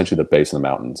that's essentially the base of the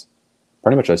mountains.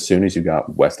 Pretty much as soon as you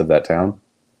got west of that town,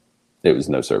 it was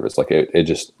no service. Like it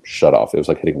just shut off. It was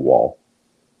like hitting a wall.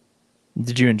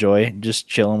 Did you enjoy just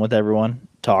chilling with everyone,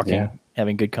 talking,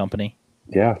 having good company?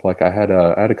 Yeah, like I had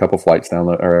a couple flights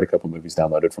download, or I had a couple movies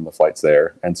downloaded from the flights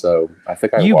there, and so I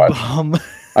think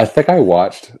I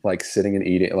watched like sitting and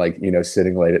eating, like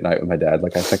sitting late at night with my dad.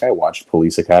 Like I think I watched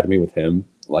Police Academy with him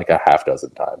like a half dozen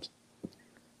times.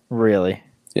 Really?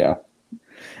 Yeah.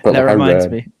 But that reminds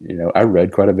me. I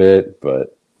read quite a bit,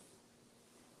 but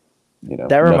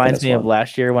that reminds me of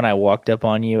last year when I walked up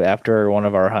on you after one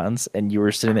of our hunts, and you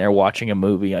were sitting there watching a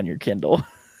movie on your Kindle.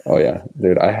 Oh yeah,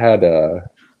 dude! I had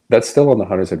that's still on the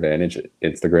Hunter's Advantage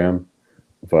Instagram,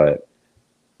 but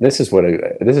this is what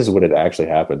it actually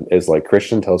happened. Is like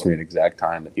Christian tells me an exact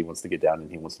time that he wants to get down and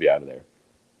he wants to be out of there.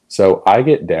 So I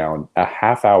get down a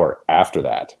half hour after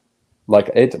that.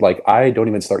 Like I don't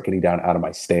even start getting down out of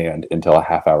my stand until a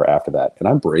half hour after that. And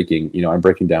I'm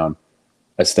breaking down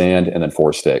a stand and then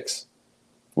 4 sticks,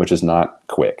 which is not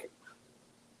quick.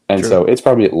 And so it's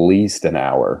probably at least an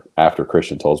hour after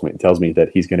Christian tells me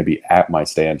that he's going to be at my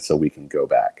stand so we can go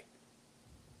back.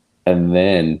 And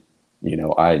then,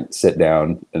 I sit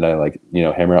down and I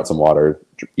hammer out some water,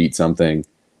 eat something.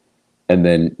 And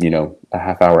then, a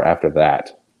half hour after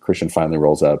that, Christian finally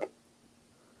rolls up.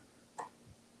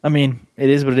 I mean, it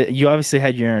is what it is. You obviously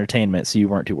had your entertainment, so you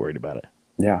weren't too worried about it.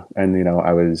 Yeah. And,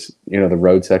 I was, the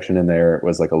road section in there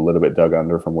was like a little bit dug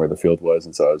under from where the field was.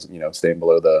 And so I was, staying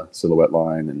below the silhouette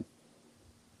line, and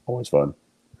always fun.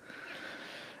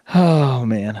 Oh,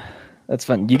 man. That's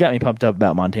fun. You got me pumped up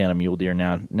about Montana mule deer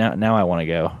now. Now I want to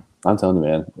go. I'm telling you,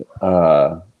 man.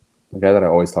 The guy that I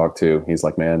always talk to, he's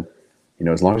like, man,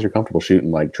 as long as you're comfortable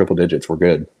shooting like triple digits, we're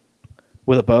good.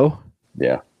 With a bow?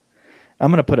 Yeah. I'm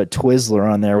going to put a Twizzler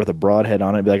on there with a broadhead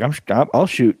on it and be like, I'll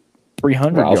shoot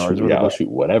 300 yards. I'll shoot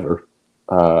whatever.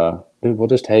 Dude, we'll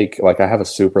just take, I have a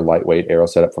super lightweight arrow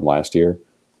setup from last year.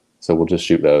 So we'll just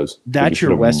shoot those. That's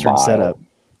your Western setup.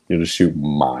 You'll just shoot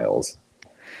miles.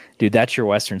 Dude, that's your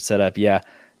Western setup. Yeah.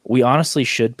 We honestly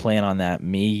should plan on that.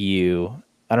 Me, you,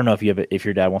 I don't know if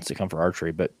your dad wants to come for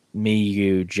archery, but me,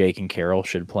 you, Jake, and Carol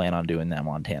should plan on doing that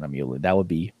Montana muley. That would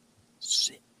be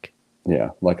sick. Yeah,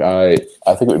 I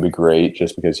think it would be great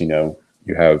just because you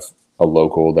have a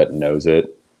local that knows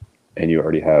it, and you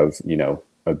already have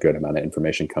a good amount of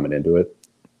information coming into it.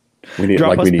 We need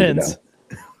pins.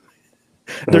 To know.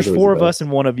 There's 4 of us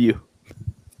and 1 of you.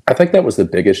 I think that was the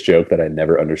biggest joke that I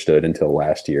never understood until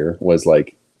last year. Was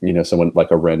someone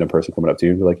a random person coming up to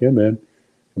you and be like, "Yeah, man,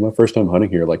 my first time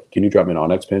hunting here. Can you drop me an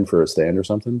Onyx pin for a stand or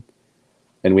something?"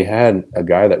 And we had a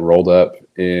guy that rolled up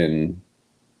in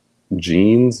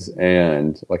jeans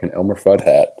and an Elmer Fudd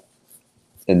hat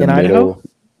in the middle. Idaho?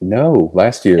 No,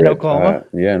 last year in Oklahoma.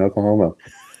 In Oklahoma.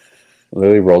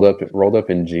 Literally rolled up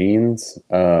in jeans,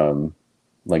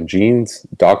 jeans,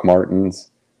 Doc Martens,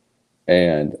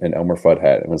 and an Elmer Fudd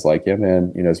hat, and was like, "Yeah,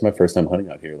 man, it's my first time hunting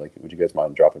out here. Would you guys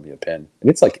mind dropping me a pin?" And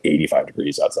it's 85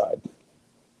 degrees outside.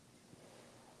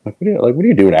 What are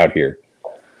you doing out here?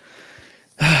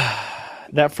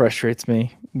 That frustrates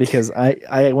me because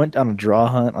I went on a draw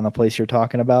hunt on the place you're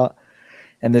talking about,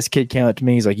 and this kid came up to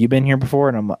me. He's like, "You been here before?"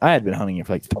 And I had been hunting it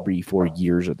for 3-4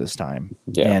 years at this time.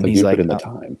 Yeah, and he's like, in the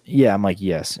time. Yeah, I'm like,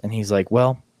 yes. And he's like,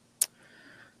 "Well,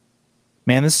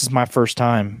 man, this is my first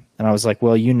time." And I was like,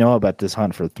 "Well, about this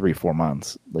hunt for 3-4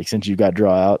 months. Since you got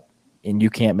draw out and you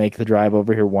can't make the drive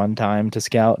over here one time to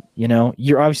scout,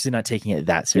 you're obviously not taking it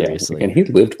that seriously." Yeah, and he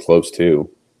lived close too.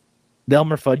 The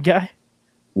Elmer Fudd guy?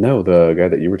 No, the guy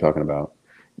that you were talking about.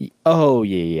 Oh,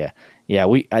 yeah. Yeah,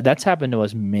 that's happened to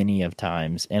us many of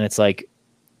times, and it's like,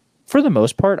 for the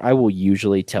most part, I will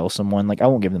usually tell someone, like, I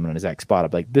won't give them an exact spot.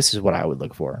 I'm like, this is what I would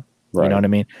look for. Right. You know what I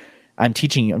mean? I'm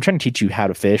trying to teach you how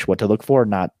to fish, what to look for,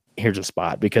 not here's a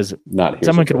spot, because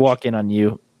someone could walk in on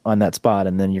you on that spot,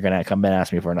 and then you're gonna come and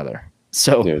ask me for another.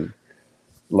 So, dude,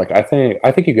 like I think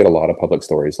you get a lot of public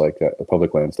stories like that,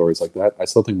 public land stories like that. I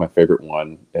still think my favorite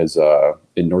one is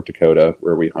in North Dakota,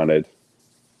 where we hunted.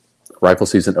 Rifle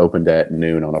season opened at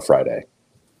noon on a Friday.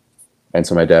 And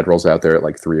so my dad rolls out there at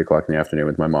like 3 o'clock in the afternoon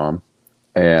with my mom.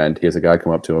 And he has a guy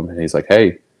come up to him and he's like,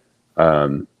 hey,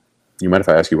 you mind if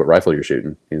I ask you what rifle you're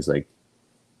shooting? He's like,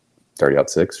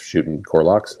 30-06, shooting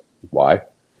Corlocks. Why? And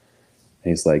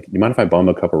he's like, you mind if I bum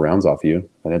a couple rounds off you?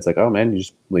 And it's like, oh man, you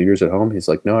just leave yours at home? He's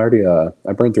like, no, I already,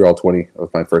 I burned through all 20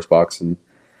 of my first box and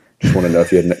just want to know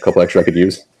if you had a couple extra I could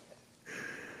use.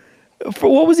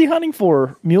 For what was he hunting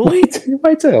for? Muley?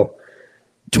 Whitetail.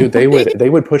 Dude, they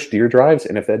would push deer drives,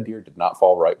 and if that deer did not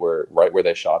fall right where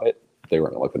they shot it, they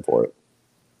weren't looking for it.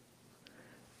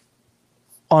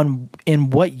 In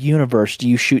what universe do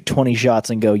you shoot 20 shots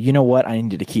and go, you know what? I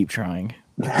need to keep trying.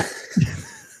 I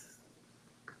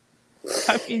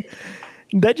mean,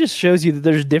 that just shows you that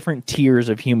there's different tiers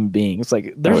of human beings.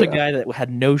 Like, there's a guy that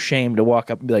had no shame to walk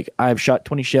up and be like, I've shot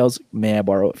 20 shells. May I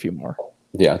borrow a few more?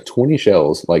 Yeah, 20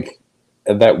 shells, like,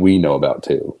 that we know about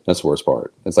too. That's the worst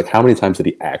part. It's like, how many times did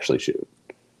he actually shoot?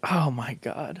 Oh my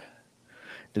God.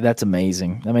 Dude, that's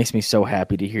amazing. That makes me so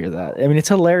happy to hear that. I mean, it's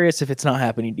hilarious if it's not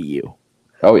happening to you.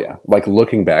 Oh yeah. Like,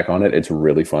 looking back on it, it's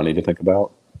really funny to think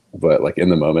about. But like,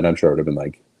 in the moment, I'm sure it would have been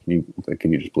like,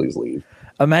 can you just please leave?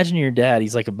 Imagine your dad,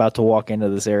 he's like about to walk into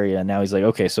this area and now he's like,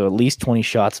 okay, so at least 20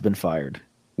 shots have been fired.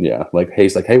 Yeah. Like, hey,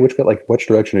 he's like, hey, which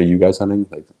direction are you guys hunting?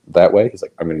 Like, that way? He's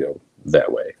like, I'm going to go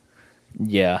that way.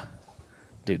 Yeah.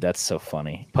 Dude, that's so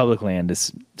funny. Public land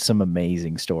is some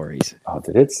amazing stories. Oh,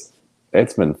 dude, it's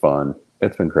been fun.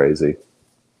 It's been crazy.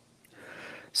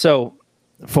 So,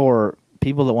 for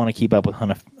people that want to keep up with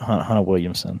Hunter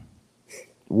Williamson,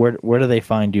 where do they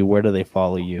find you? Where do they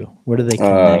follow you? Where do they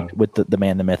connect with the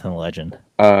man, the myth, and the legend?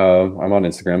 I'm on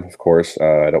Instagram, of course.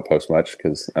 I don't post much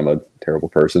because I'm a terrible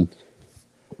person.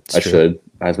 I should.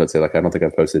 I was about to say, like, I don't think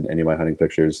I've posted any of my hunting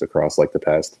pictures across like the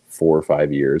past 4 or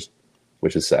 5 years,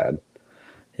 which is sad.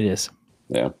 It is.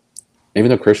 Yeah. Even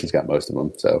though Christian's got most of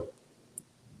them. So,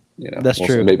 you know, that's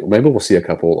true. Maybe we'll see a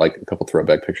couple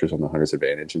throwback pictures on the Hunter's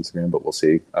Advantage Instagram, but we'll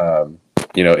see.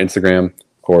 You know, Instagram,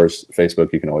 of course,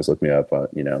 Facebook, you can always look me up.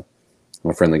 You know,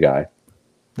 I'm a friendly guy.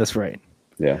 That's right.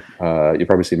 Yeah. You'll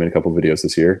probably see me in a couple videos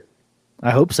this year.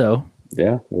 I hope so.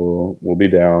 Yeah. We'll be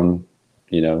down,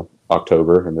 you know,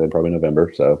 October and then probably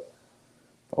November. So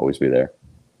always be there.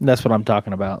 That's what I'm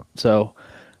talking about. So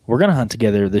we're going to hunt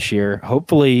together this year.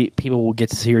 Hopefully people will get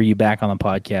to hear you back on the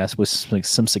podcast with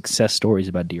some success stories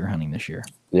about deer hunting this year.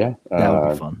 Yeah. That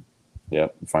would be fun. Yeah.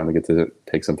 Finally get to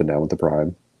take something down with the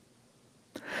Prime.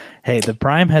 Hey, the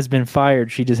Prime has been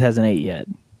fired. She just hasn't ate yet.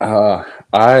 I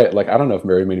don't know if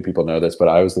very many people know this, but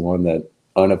I was the one that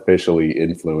unofficially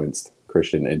influenced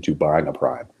Christian into buying a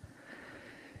Prime.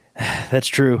 That's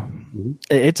true. Mm-hmm.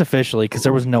 It's officially, because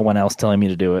there was no one else telling me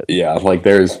to do it. Yeah, like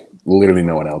there's literally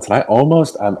no one else.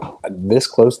 And I'm this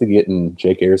close to getting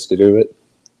Jake Ayers to do it.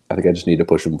 I think I just need to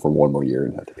push him for one more year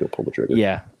and I think he'll pull the trigger.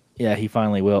 Yeah, he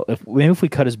finally will. If we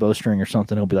cut his bowstring or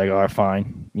something, he'll be like, all right,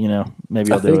 fine. You know,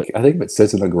 maybe I'll do it. I think if it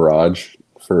sits in the garage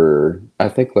I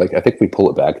think we pull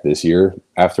it back this year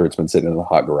after it's been sitting in the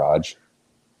hot garage.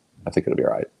 I think it'll be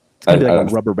all right. It'll be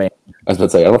like a rubber band. I was about to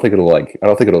say, I don't think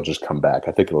it'll just come back.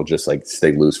 I think it'll just like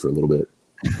stay loose for a little bit.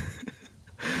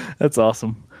 That's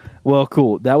awesome. Well,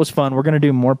 cool. That was fun. We're going to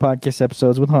do more podcast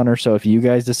episodes with Hunter. So if you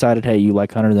guys decided, hey, you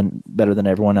like Hunter better than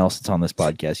everyone else that's on this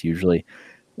podcast, usually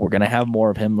we're going to have more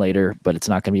of him later, but it's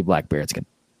not going to be black bear. It's going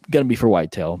to be for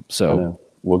whitetail. So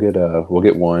we'll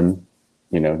get one,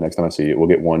 you know, next time I see you. We'll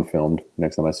get one filmed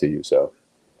next time I see you. So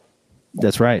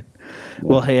that's right. Yeah.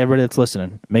 Well, hey, everybody that's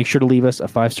listening, make sure to leave us a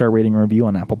 5-star rating and review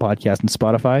on Apple Podcasts and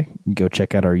Spotify. Go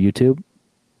check out our YouTube,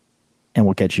 and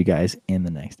we'll catch you guys in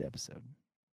the next episode.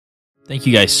 Thank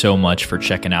you guys so much for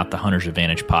checking out the Hunter's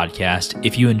Advantage podcast.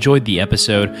 If you enjoyed the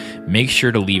episode, make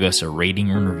sure to leave us a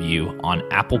rating and review on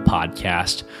Apple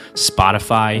Podcast,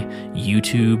 Spotify,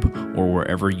 YouTube, or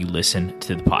wherever you listen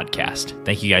to the podcast.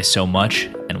 Thank you guys so much,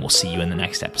 and we'll see you in the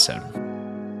next episode.